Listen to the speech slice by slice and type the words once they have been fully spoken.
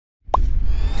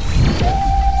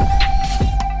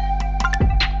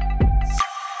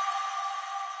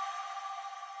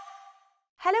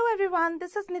everyone,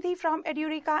 this is Nidhi from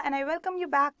Edureka and I welcome you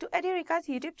back to Edureka's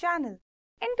YouTube channel.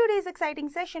 In today's exciting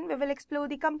session, we will explore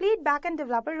the complete Backend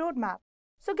Developer Roadmap.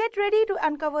 So get ready to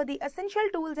uncover the essential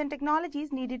tools and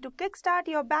technologies needed to kickstart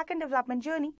your backend development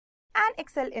journey and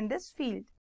excel in this field.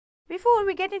 Before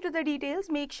we get into the details,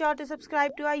 make sure to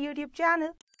subscribe to our YouTube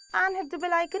channel and hit the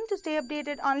bell icon to stay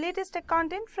updated on latest tech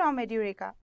content from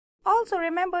Edureka. Also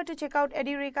remember to check out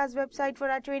Edureka's website for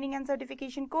our training and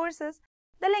certification courses.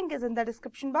 The link is in the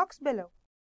description box below.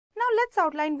 Now let's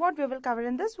outline what we will cover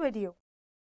in this video.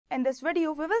 In this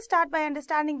video, we will start by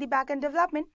understanding the backend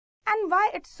development and why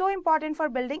it's so important for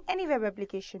building any web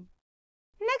application.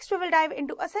 Next, we will dive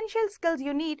into essential skills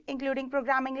you need, including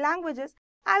programming languages,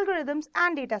 algorithms,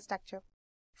 and data structure.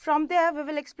 From there, we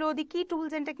will explore the key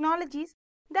tools and technologies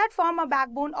that form a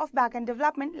backbone of backend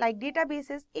development like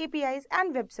databases, APIs,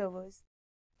 and web servers.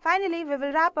 Finally, we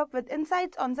will wrap up with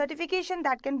insights on certification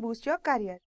that can boost your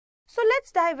career. So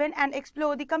let's dive in and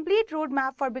explore the complete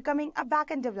roadmap for becoming a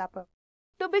backend developer.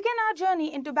 To begin our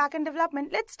journey into backend development,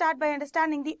 let's start by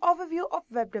understanding the overview of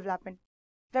web development.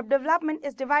 Web development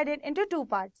is divided into two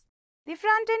parts, the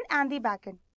front end and the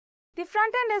backend. The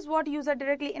front end is what user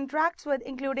directly interacts with,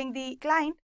 including the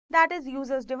client, that is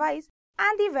user's device,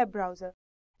 and the web browser.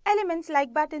 Elements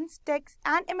like buttons, text,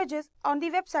 and images on the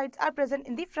websites are present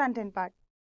in the front end part.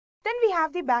 Then we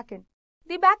have the backend.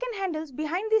 The backend handles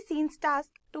behind-the-scenes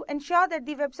tasks to ensure that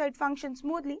the website functions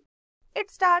smoothly. It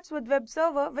starts with web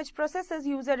server, which processes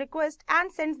user requests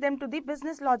and sends them to the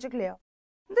business logic layer.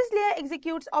 This layer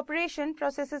executes operation,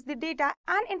 processes the data,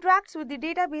 and interacts with the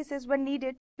databases when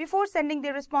needed before sending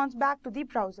the response back to the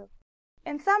browser.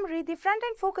 In summary, the front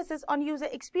end focuses on user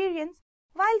experience,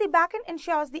 while the backend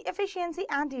ensures the efficiency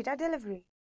and data delivery.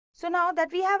 So now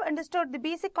that we have understood the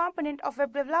basic component of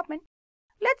web development,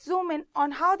 let's zoom in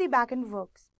on how the backend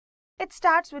works. It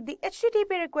starts with the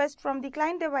HTTP request from the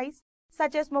client device,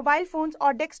 such as mobile phones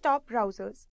or desktop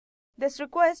browsers. This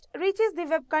request reaches the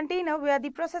web container where the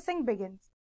processing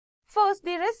begins. First,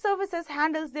 the REST services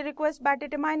handles the request by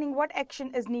determining what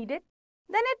action is needed.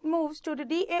 Then it moves to the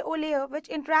DAO layer, which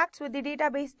interacts with the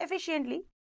database efficiently.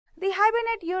 The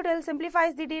Hibernate URL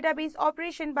simplifies the database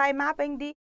operation by mapping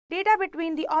the data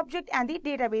between the object and the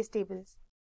database tables.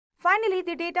 Finally,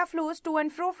 the data flows to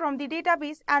and fro from the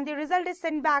database and the result is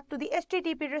sent back to the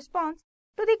HTTP response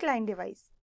to the client device.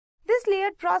 This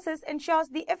layered process ensures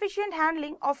the efficient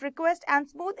handling of requests and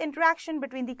smooth interaction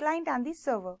between the client and the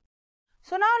server.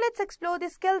 So now let's explore the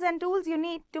skills and tools you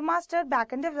need to master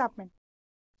backend development.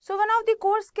 So one of the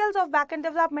core skills of backend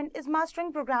development is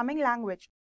mastering programming language.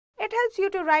 It helps you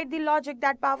to write the logic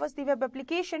that powers the web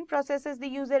application, processes the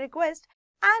user request,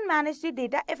 and manage the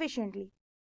data efficiently.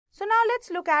 So now let's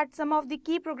look at some of the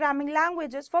key programming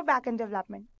languages for backend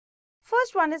development.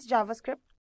 First one is JavaScript.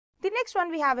 The next one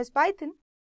we have is Python.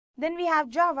 Then we have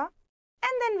Java.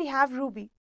 And then we have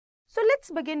Ruby. So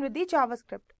let's begin with the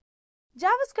JavaScript.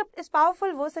 JavaScript is a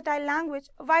powerful, versatile language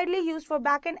widely used for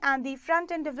backend and the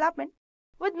front-end development.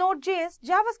 With Node.js,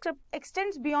 JavaScript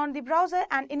extends beyond the browser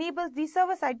and enables the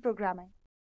server-side programming.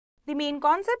 The main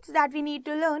concepts that we need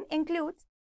to learn includes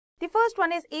the first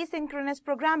one is asynchronous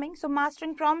programming, so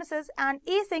mastering promises and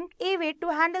async await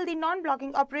to handle the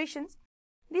non-blocking operations.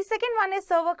 The second one is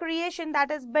server creation, that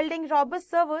is building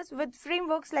robust servers with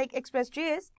frameworks like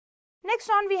Express.js. Next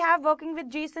on we have working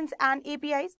with JSONs and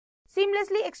APIs,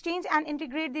 seamlessly exchange and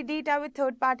integrate the data with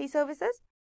third-party services.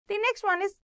 The next one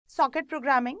is socket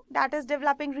programming, that is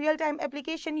developing real-time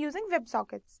application using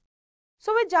WebSockets.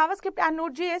 So with JavaScript and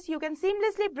Node.js, you can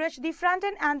seamlessly bridge the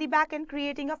front-end and the back-end,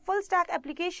 creating a full-stack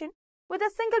application with a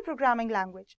single programming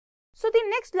language. So the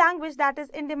next language that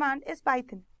is in demand is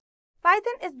Python.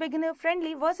 Python is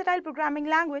beginner-friendly, versatile programming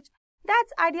language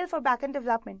that's ideal for backend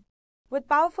development. With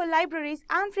powerful libraries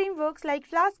and frameworks like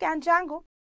Flask and Django,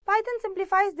 Python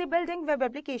simplifies the building web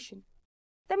application.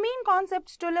 The main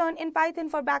concepts to learn in Python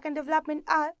for backend development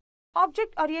are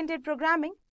object-oriented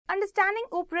programming, understanding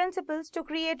OOP principles to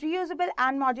create reusable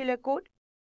and modular code.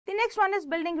 The next one is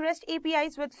building REST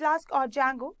APIs with Flask or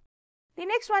Django. The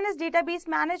next one is database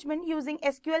management using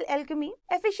SQL Alchemy,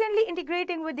 efficiently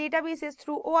integrating with databases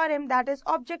through ORM, that is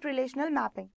object relational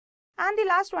mapping. And the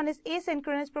last one is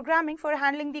asynchronous programming for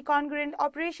handling the congruent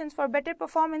operations for better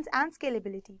performance and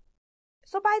scalability.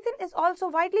 So Python is also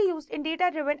widely used in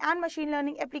data-driven and machine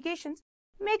learning applications,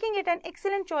 making it an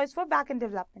excellent choice for backend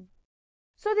development.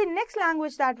 So the next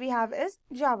language that we have is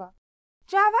Java.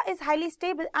 Java is highly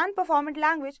stable and performant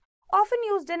language, often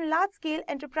used in large-scale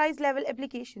enterprise-level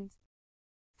applications.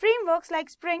 Frameworks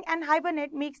like Spring and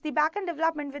Hibernate makes the backend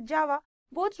development with Java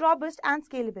both robust and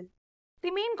scalable. The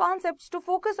main concepts to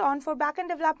focus on for backend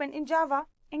development in Java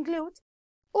includes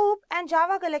OOP and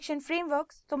Java collection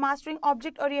frameworks, so mastering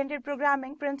object-oriented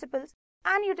programming principles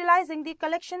and utilizing the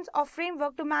collections of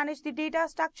framework to manage the data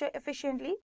structure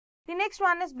efficiently. The next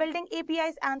one is building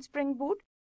APIs and Spring Boot.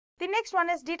 The next one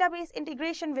is database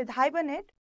integration with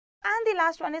Hibernate. And the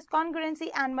last one is congruency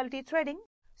and multi-threading.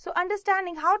 So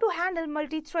understanding how to handle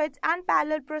multi-threads and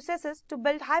parallel processes to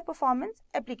build high-performance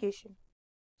application.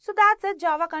 So that's it.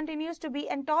 Java continues to be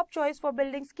a top choice for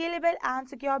building scalable and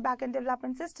secure backend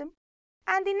development system.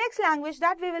 And the next language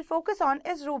that we will focus on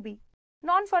is Ruby,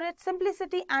 known for its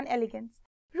simplicity and elegance.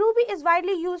 Ruby is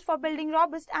widely used for building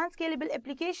robust and scalable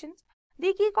applications.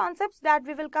 The key concepts that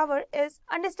we will cover is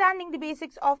understanding the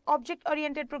basics of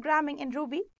object-oriented programming in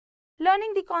Ruby,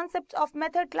 learning the concepts of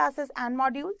method classes and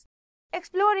modules,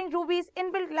 exploring Ruby's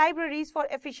inbuilt libraries for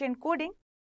efficient coding,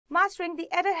 mastering the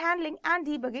error handling and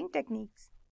debugging techniques.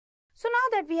 So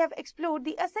now that we have explored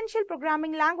the essential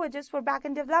programming languages for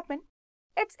backend development,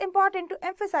 it's important to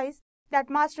emphasize that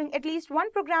mastering at least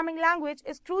one programming language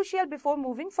is crucial before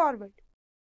moving forward.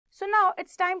 So now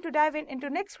it's time to dive into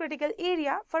next critical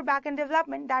area for backend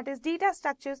development, that is data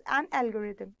structures and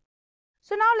algorithm.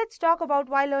 So now let's talk about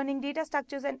why learning data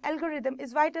structures and algorithm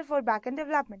is vital for backend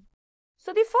development.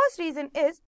 So the first reason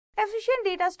is efficient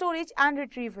data storage and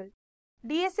retrieval.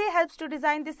 DSA helps to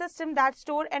design the system that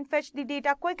store and fetch the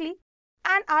data quickly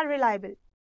and are reliable.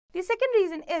 The second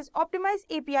reason is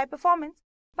optimized API performance.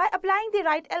 By applying the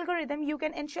right algorithm, you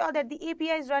can ensure that the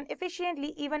APIs run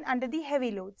efficiently even under the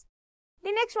heavy loads.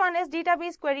 The next one is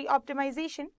database query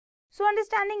optimization. So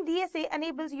understanding DSA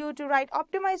enables you to write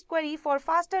optimized query for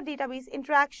faster database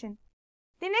interaction.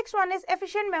 The next one is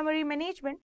efficient memory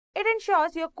management. It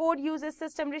ensures your code uses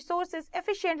system resources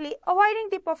efficiently, avoiding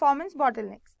the performance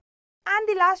bottlenecks. And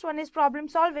the last one is problem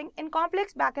solving in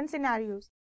complex backend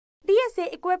scenarios.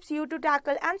 DSA equips you to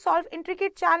tackle and solve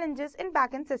intricate challenges in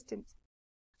backend systems.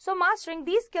 So mastering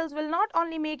these skills will not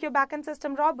only make your backend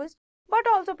system robust, but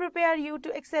also prepare you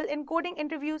to excel in coding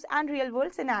interviews and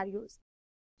real-world scenarios.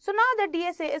 So now that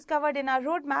DSA is covered in our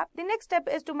roadmap, the next step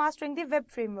is to mastering the web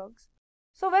frameworks.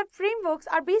 So web frameworks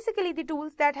are basically the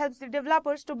tools that helps the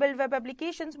developers to build web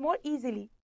applications more easily.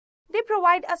 They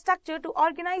provide a structure to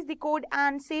organize the code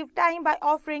and save time by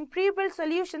offering pre-built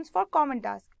solutions for common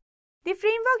tasks. The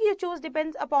framework you choose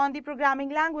depends upon the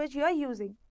programming language you are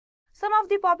using. Some of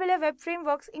the popular web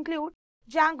frameworks include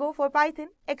Django for Python,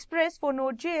 Express for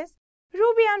Node.js,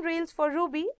 Ruby on Rails for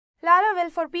Ruby, Laravel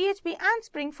for PHP, and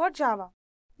Spring for Java.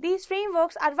 These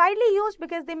frameworks are widely used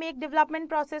because they make development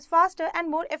process faster and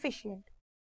more efficient.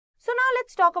 So now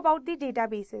let's talk about the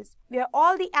databases, where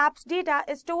all the app's data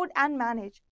is stored and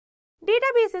managed.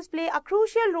 Databases play a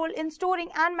crucial role in storing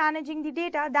and managing the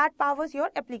data that powers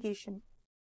your application.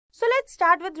 So let's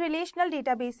start with relational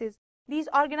databases. These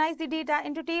organize the data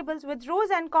into tables with rows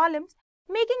and columns,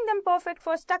 making them perfect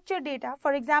for structured data,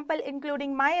 for example,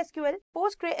 including MySQL,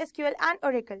 PostgreSQL, and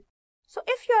Oracle. So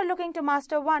if you are looking to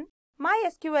master one,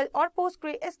 MySQL or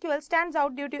PostgreSQL stands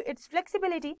out due to its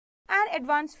flexibility and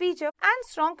advanced feature and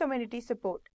strong community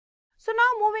support. So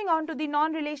now moving on to the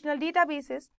non-relational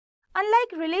databases.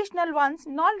 Unlike relational ones,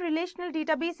 non-relational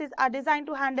databases are designed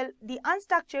to handle the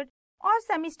unstructured or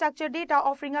semi-structured data,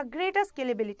 offering a greater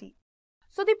scalability.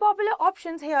 So the popular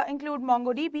options here include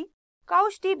MongoDB,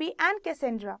 CouchDB, and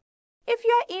Cassandra. If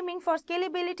you are aiming for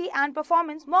scalability and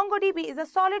performance, MongoDB is a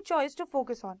solid choice to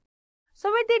focus on.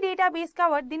 So with the database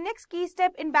covered, the next key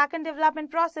step in backend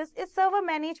development process is server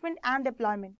management and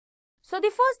deployment. So the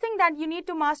first thing that you need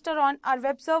to master on are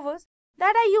web servers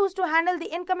that are used to handle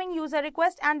the incoming user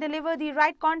request and deliver the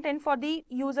right content for the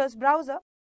user's browser.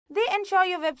 They ensure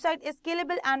your website is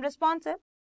scalable and responsive.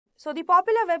 So the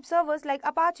popular web servers like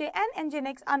Apache and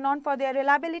Nginx are known for their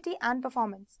reliability and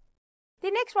performance.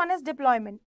 The next one is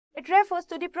deployment. It refers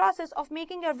to the process of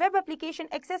making your web application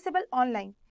accessible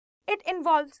online. It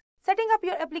involves setting up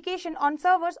your application on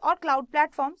servers or cloud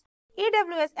platforms.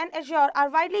 AWS and Azure are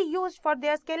widely used for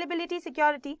their scalability,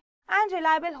 security, and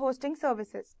reliable hosting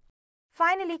services.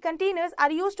 Finally, containers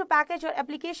are used to package your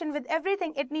application with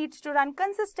everything it needs to run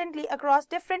consistently across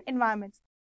different environments.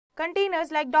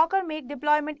 Containers like Docker make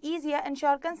deployment easier,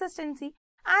 ensure consistency,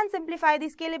 and simplify the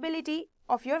scalability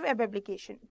of your web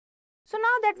application. So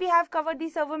now that we have covered the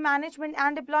server management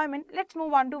and deployment, let's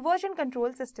move on to version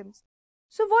control systems.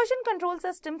 So version control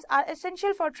systems are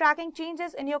essential for tracking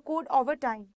changes in your code over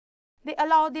time. They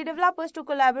allow the developers to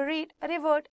collaborate,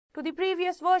 revert to the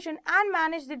previous version, and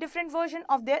manage the different version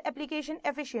of their application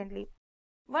efficiently.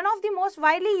 One of the most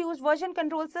widely used version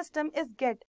control system is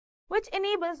Git, which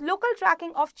enables local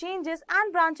tracking of changes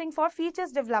and branching for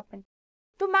features development.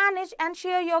 To manage and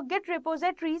share your Git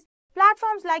repositories,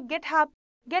 platforms like GitHub,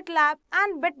 GitLab,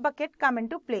 and Bitbucket come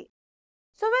into play.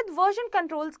 So with version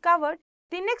controls covered,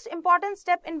 the next important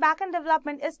step in backend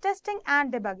development is testing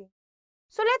and debugging.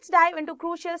 So let's dive into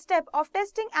crucial step of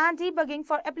testing and debugging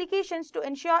for applications to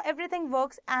ensure everything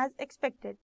works as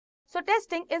expected. So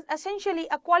testing is essentially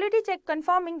a quality check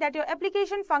confirming that your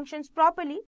application functions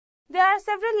properly. There are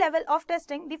several levels of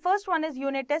testing. The first one is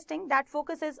unit testing that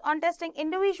focuses on testing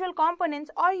individual components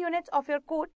or units of your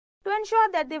code to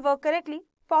ensure that they work correctly.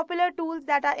 Popular tools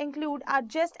that are include are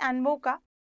Jest and Mocha.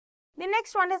 The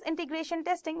next one is integration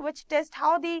testing, which tests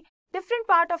how the different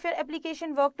parts of your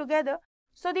application work together.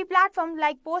 So the platforms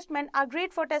like Postman are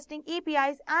great for testing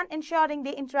APIs and ensuring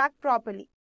they interact properly.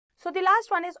 So the last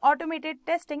one is automated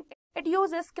testing. It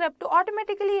uses script to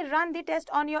automatically run the test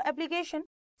on your application,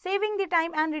 saving the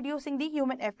time and reducing the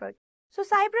human effort. So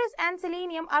Cypress and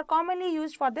Selenium are commonly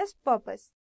used for this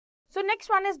purpose. So next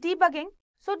one is debugging.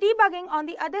 So debugging, on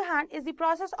the other hand, is the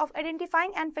process of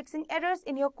identifying and fixing errors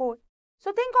in your code.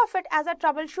 So think of it as a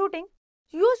troubleshooting.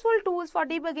 Useful tools for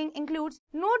debugging includes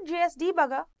Node.js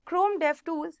Debugger, Chrome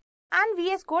DevTools, and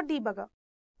VS Code Debugger.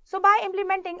 So by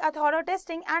implementing a thorough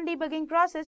testing and debugging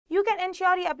process, you can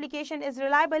ensure your application is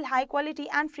reliable, high quality,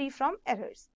 and free from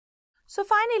errors. So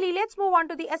finally, let's move on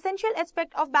to the essential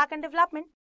aspect of backend development,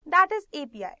 that is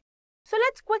API. So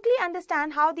let's quickly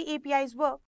understand how the APIs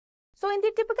work. So in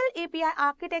the typical API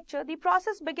architecture, the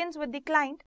process begins with the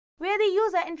client, where the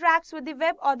user interacts with the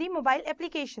web or the mobile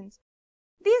applications.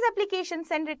 These applications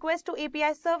send requests to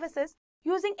API services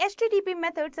using HTTP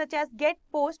methods such as get,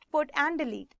 post, put, and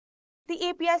delete. The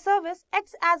API service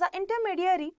acts as an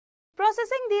intermediary,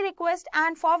 processing the request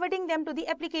and forwarding them to the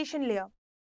application layer.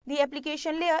 The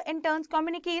application layer in turn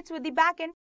communicates with the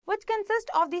backend, which consists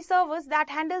of the servers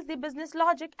that handles the business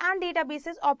logic and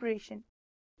databases operation.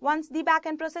 Once the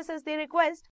backend processes the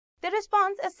request, the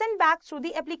response is sent back through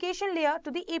the application layer to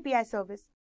the API service.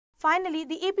 Finally,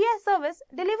 the API service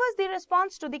delivers the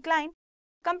response to the client,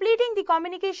 completing the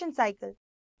communication cycle.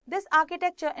 This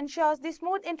architecture ensures the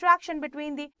smooth interaction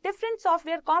between the different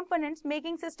software components,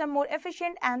 making system more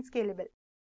efficient and scalable.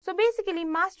 So basically,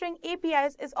 mastering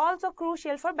APIs is also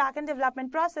crucial for backend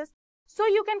development process, so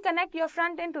you can connect your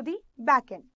front end to the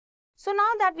backend. So now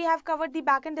that we have covered the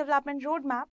backend development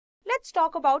roadmap, let's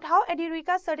talk about how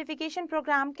Edureka's certification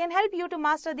program can help you to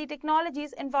master the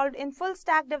technologies involved in full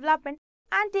stack development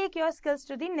and take your skills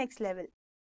to the next level.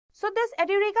 So this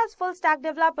Edureka's Full Stack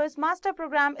Developers Master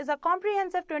Program is a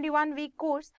comprehensive 21-week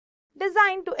course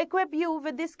designed to equip you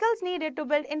with the skills needed to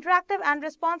build interactive and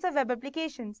responsive web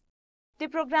applications. The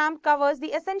program covers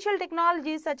the essential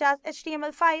technologies such as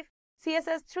HTML5,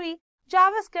 CSS3,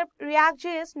 JavaScript,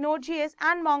 React.js, Node.js,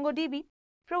 and MongoDB,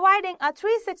 providing a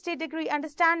 360-degree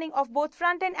understanding of both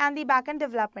front-end and the back-end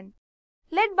development.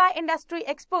 Led by industry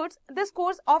experts, this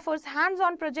course offers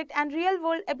hands-on project and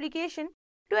real-world application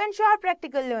to ensure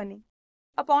practical learning.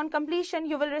 Upon completion,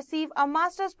 you will receive a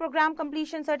Master's Program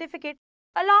Completion Certificate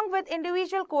along with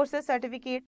individual courses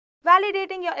certificate,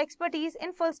 validating your expertise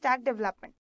in full-stack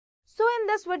development. So in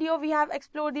this video, we have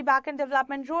explored the backend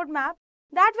development roadmap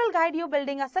that will guide you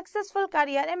building a successful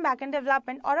career in backend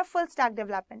development or a full-stack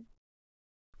development.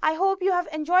 I hope you have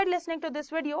enjoyed listening to this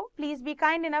video. Please be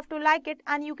kind enough to like it,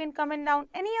 and you can comment down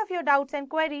any of your doubts and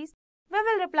queries. We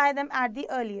will reply them at the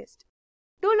earliest.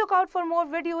 Do look out for more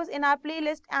videos in our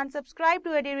playlist and subscribe to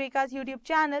Edureka's YouTube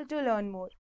channel to learn more.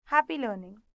 Happy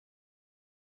learning!